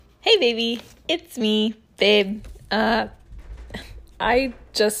Hey baby, it's me, babe. I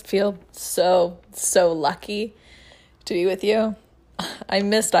just feel so lucky to be with you. I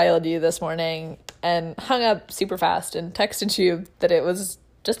misdialed you this morning and hung up super fast and texted you that it was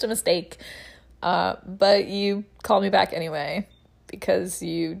just a mistake. But you called me back anyway because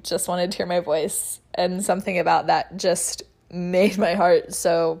you just wanted to hear my voice, and something about that just made my heart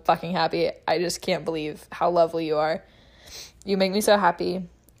so fucking happy. I just can't believe how lovely you are. You make me so happy.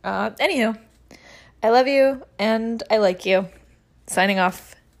 Anywho, I love you and I like you. Signing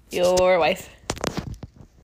off, your wife.